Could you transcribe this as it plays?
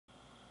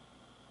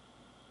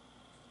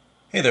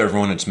Hey there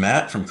everyone, it's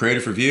Matt from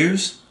Creative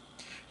Reviews.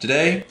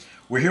 Today,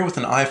 we're here with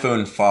an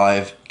iPhone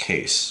 5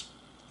 case.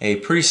 A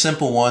pretty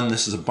simple one.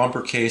 This is a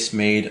bumper case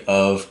made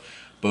of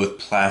both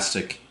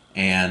plastic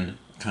and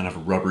kind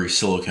of rubbery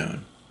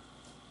silicone.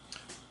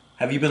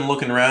 Have you been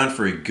looking around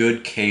for a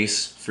good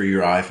case for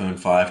your iPhone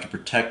 5 to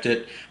protect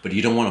it, but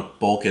you don't want to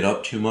bulk it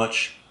up too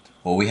much?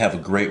 Well, we have a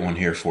great one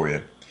here for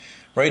you.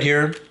 Right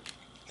here,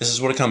 this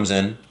is what it comes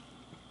in.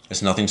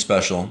 It's nothing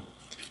special,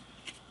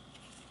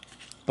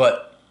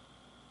 but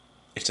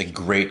it's a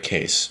great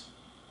case.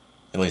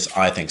 At least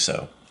I think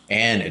so.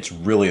 And it's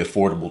really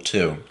affordable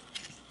too.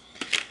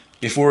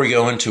 Before we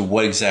go into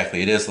what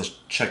exactly it is, let's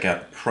check out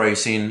the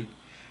pricing.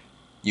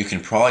 You can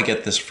probably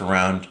get this for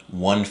around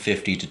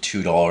 $1.50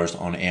 to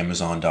 $2 on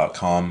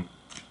Amazon.com.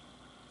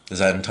 Does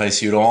that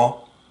entice you at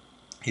all?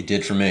 It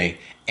did for me.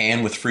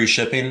 And with free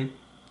shipping,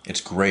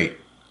 it's great.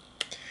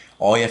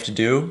 All you have to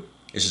do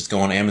is just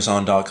go on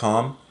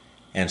Amazon.com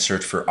and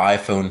search for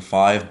iPhone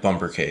 5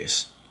 bumper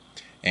case.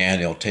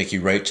 And it'll take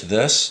you right to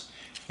this.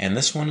 And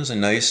this one is a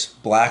nice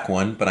black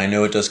one, but I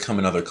know it does come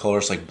in other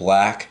colors like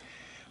black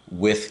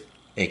with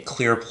a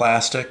clear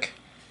plastic,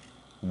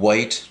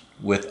 white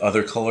with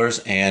other colors,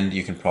 and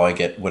you can probably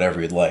get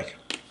whatever you'd like.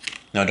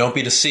 Now don't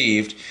be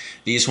deceived,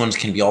 these ones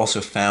can be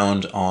also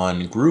found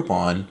on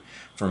Groupon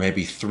for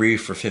maybe 3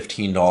 for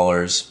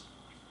 $15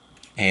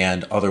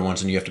 and other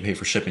ones, and you have to pay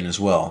for shipping as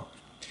well.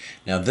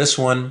 Now this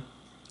one,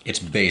 it's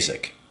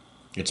basic.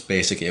 It's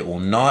basic. It will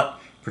not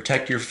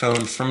protect your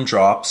phone from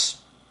drops.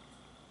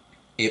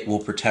 It will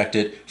protect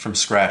it from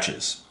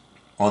scratches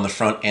on the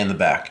front and the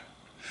back.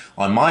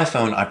 On my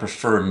phone, I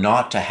prefer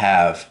not to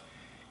have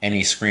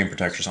any screen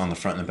protectors on the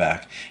front and the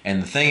back.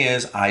 And the thing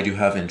is, I do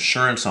have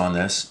insurance on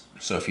this,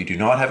 so if you do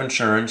not have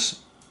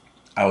insurance,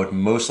 I would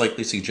most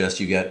likely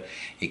suggest you get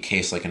a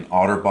case like an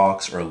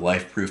OtterBox or a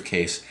LifeProof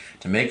case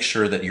to make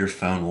sure that your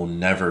phone will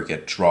never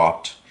get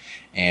dropped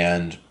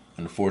and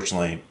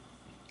unfortunately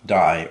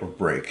die or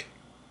break.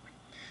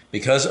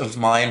 Because of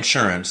my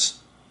insurance,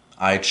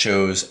 I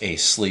chose a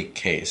sleek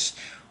case.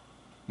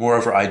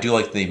 Moreover, I do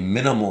like the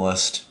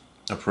minimalist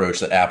approach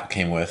that Apple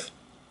came with,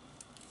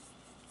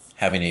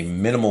 having a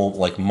minimal,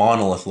 like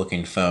monolith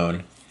looking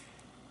phone,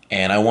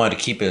 and I wanted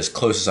to keep it as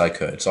close as I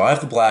could. So I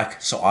have the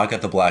black, so I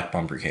got the black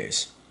bumper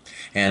case.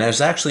 And it's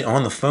actually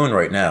on the phone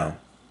right now.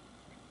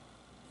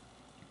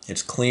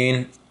 It's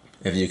clean.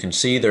 If you can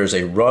see, there's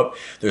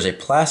a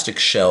plastic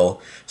shell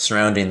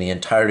surrounding the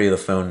entirety of the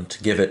phone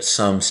to give it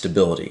some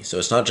stability. So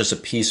it's not just a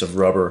piece of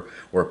rubber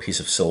or a piece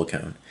of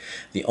silicone.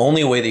 The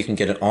only way that you can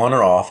get it on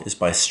or off is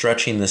by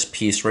stretching this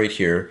piece right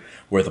here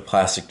where the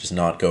plastic does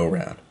not go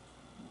around.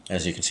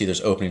 As you can see, there's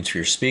openings for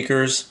your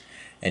speakers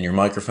and your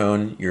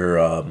microphone,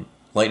 your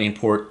lightning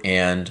port,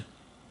 and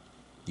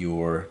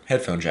your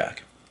headphone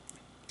jack.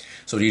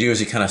 So what you do is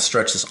you kind of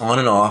stretch this on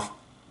and off,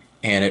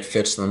 and it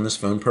fits on this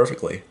phone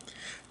perfectly.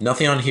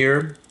 Nothing on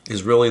here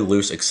is really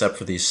loose except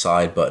for these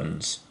side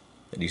buttons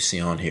that you see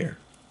on here.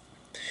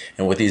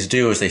 And what these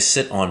do is they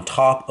sit on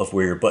top of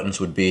where your buttons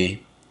would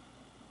be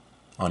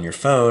on your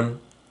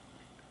phone,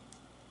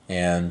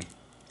 and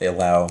they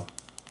allow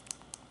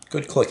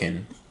good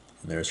clicking.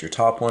 And there's your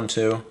top one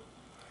too,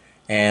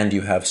 and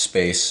you have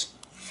space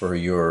for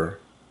your,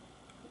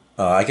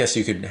 I guess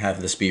you could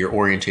have this be your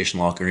orientation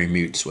lock or your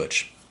mute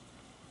switch.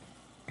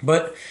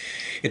 But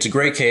it's a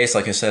great case.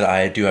 Like I said,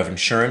 I do have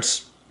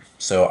insurance.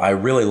 So I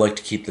really like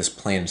to keep this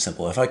plain and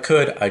simple. If I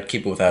could, I'd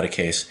keep it without a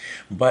case,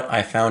 but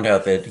I found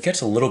out that it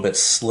gets a little bit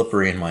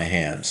slippery in my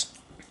hands.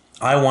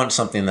 I want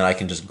something that I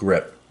can just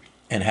grip,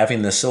 and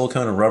having the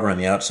silicone and rubber on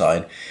the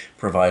outside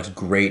provides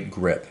great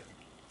grip.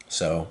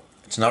 So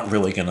it's not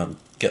really gonna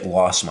get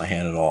lost in my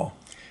hand at all.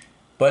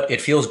 But it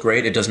feels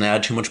great, it doesn't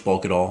add too much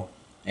bulk at all,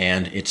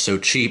 and it's so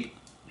cheap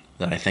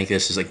that I think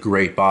this is a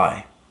great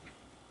buy.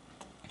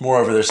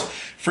 Moreover, there's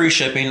free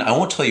shipping. I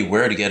won't tell you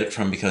where to get it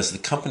from because the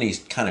company's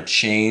kind of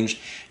changed.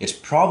 It's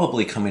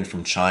probably coming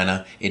from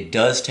China. It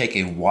does take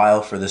a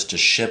while for this to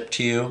ship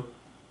to you,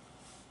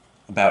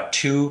 about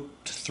 2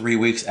 to 3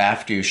 weeks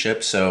after you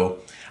ship. So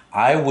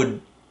I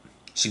would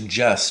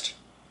suggest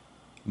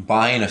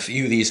buying a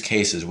few of these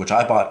cases, which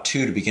I bought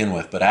 2 to begin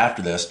with, but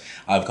after this,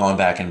 I've gone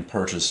back and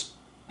purchased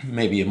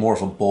maybe more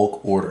of a bulk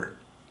order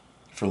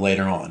for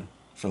later on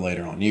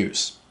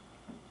use.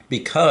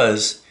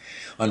 Because,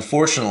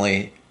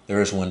 unfortunately, there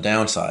is one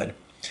downside.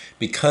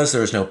 Because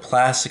there is no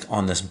plastic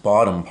on this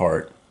bottom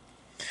part,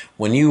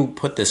 when you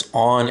put this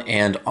on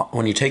and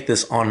when you take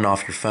this on and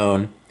off your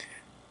phone,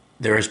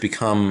 there has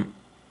become,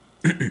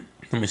 let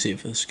me see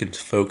if this can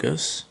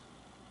focus.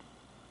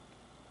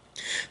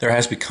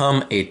 There's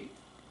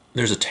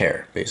a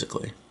tear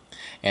basically.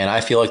 And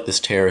I feel like this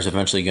tear is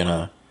eventually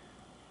gonna,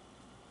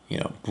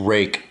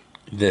 break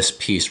this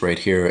piece right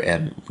here,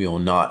 and we will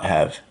not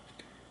have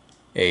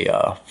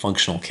a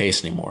functional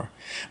case anymore.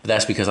 But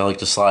that's because I like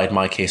to slide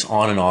my case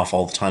on and off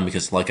all the time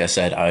because, like I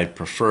said, I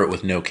prefer it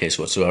with no case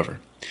whatsoever.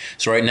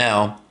 So right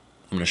now,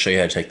 I'm going to show you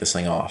how to take this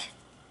thing off.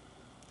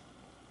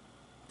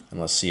 And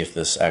let's see if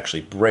this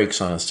actually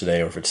breaks on us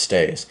today or if it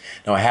stays.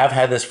 Now I have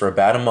had this for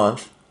about a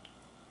month,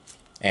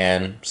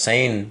 and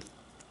saying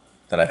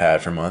that I've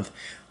had for a month.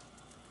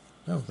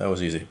 Oh, that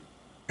was easy.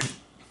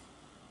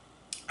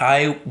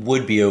 I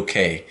would be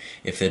okay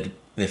if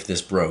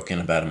this broke in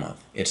about a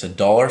month. It's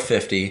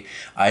 $1.50.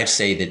 I'd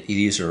say that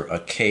these are a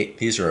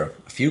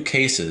few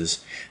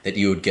cases that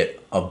you would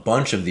get a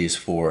bunch of these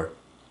for,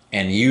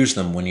 and use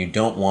them when you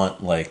don't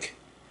want like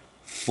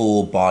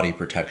full body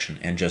protection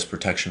and just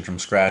protection from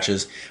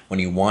scratches, when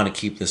you want to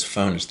keep this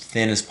phone as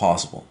thin as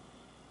possible.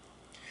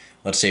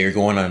 Let's say you're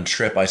going on a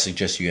trip, I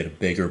suggest you get a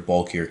bigger,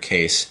 bulkier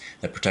case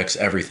that protects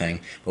everything.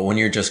 But when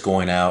you're just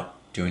going out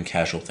doing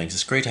casual things,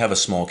 it's great to have a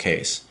small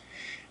case.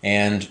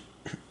 And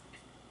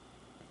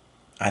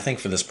I think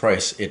for this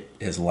price, it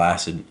has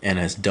lasted and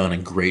has done a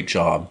great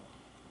job.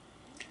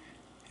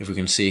 If we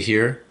can see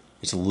here,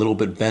 it's a little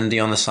bit bendy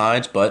on the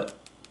sides, but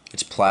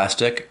it's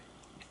plastic,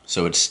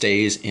 so it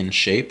stays in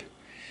shape.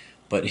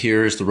 But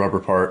here's the rubber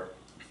part,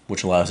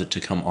 which allows it to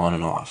come on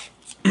and off.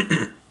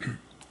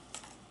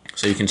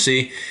 So you can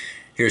see,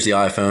 here's the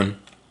iPhone,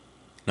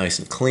 nice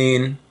and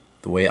clean,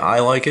 the way I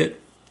like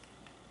it.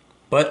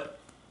 But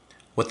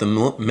what the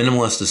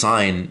minimalist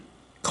design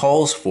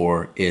calls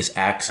for is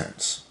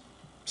accents.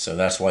 So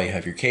that's why you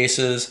have your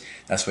cases,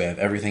 that's why you have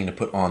everything to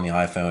put on the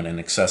iPhone, and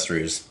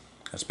accessories.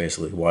 That's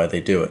basically why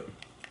they do it.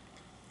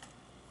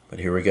 But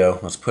here we go.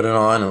 Let's put it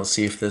on and let's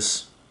see if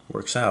this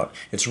works out.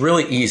 It's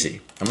really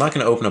easy. I'm not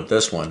going to open up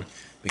this one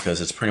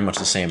because it's pretty much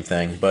the same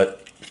thing,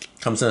 but it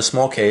comes in a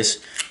small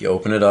case. You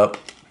open it up,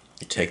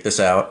 you take this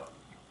out,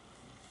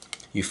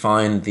 you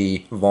find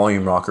the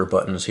volume rocker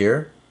buttons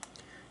here,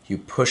 you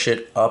push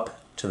it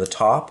up to the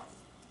top,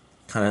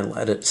 kind of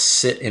let it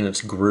sit in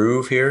its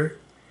groove here,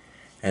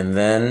 and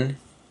then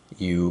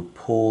you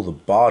pull the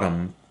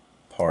bottom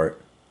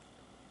part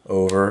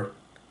over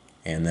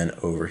and then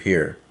over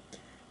here.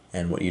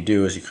 And what you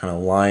do is you kind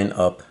of line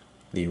up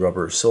the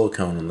rubber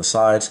silicone on the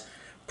sides,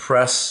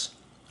 press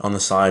on the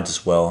sides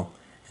as well,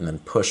 and then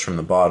push from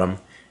the bottom,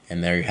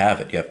 and there you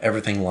have it. You have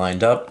everything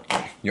lined up.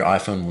 Your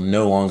iPhone will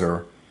no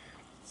longer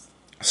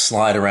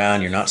slide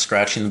around. You're not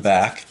scratching the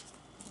back.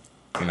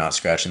 You're not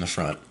scratching the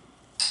front.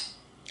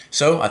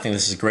 So I think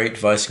this is a great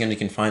device. Again, you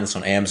can find this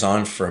on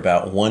Amazon for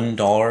about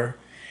 $1.50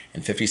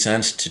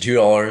 to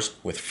 $2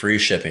 with free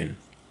shipping.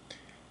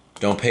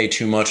 Don't pay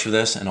too much for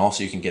this, and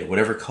also you can get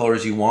whatever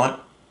colors you want,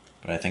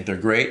 but I think they're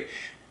great.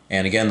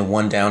 And again, the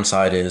one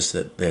downside is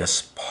that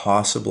this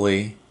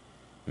possibly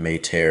may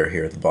tear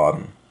here at the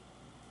bottom.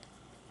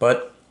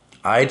 But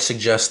I'd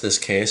suggest this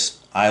case.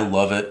 I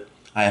love it.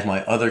 I have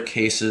my other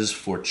cases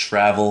for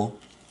travel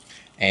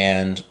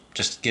and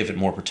just to give it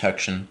more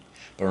protection.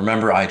 But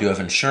remember, I do have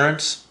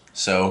insurance,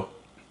 so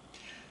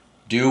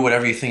do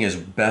whatever you think is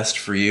best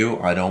for you.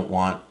 I don't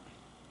want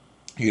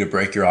you to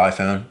break your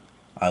iPhone.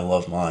 I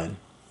love mine.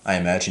 I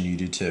imagine you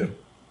do too.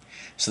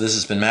 So this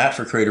has been Matt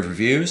for Creative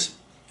Reviews,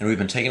 and we've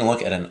been taking a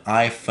look at an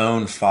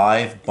iPhone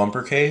 5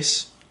 bumper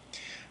case.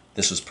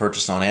 This was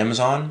purchased on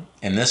Amazon,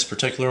 and this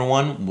particular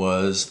one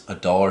was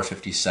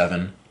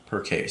 $1.57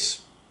 per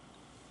case.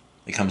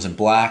 It comes in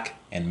black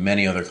and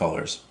many other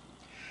colors.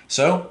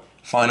 So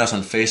find us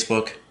on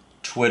Facebook,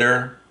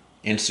 Twitter,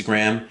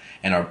 Instagram,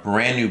 and our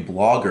brand new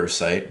blogger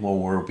site where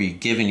we'll be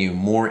giving you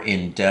more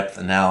in-depth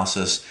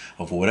analysis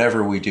of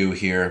whatever we do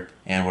here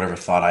and whatever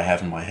thought I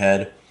have in my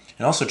head.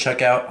 And also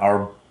check out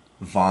our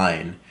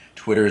Vine,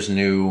 Twitter's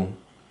new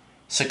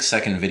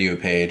 6-second video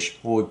page.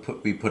 We'll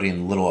be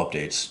putting little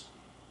updates,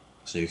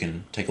 so you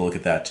can take a look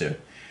at that too.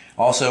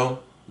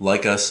 Also,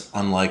 like us,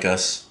 unlike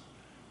us,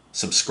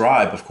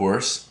 subscribe, of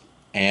course,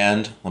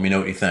 and let me know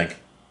what you think.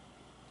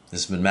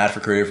 This has been Matt for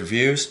Creative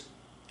Reviews,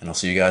 and I'll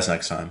see you guys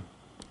next time.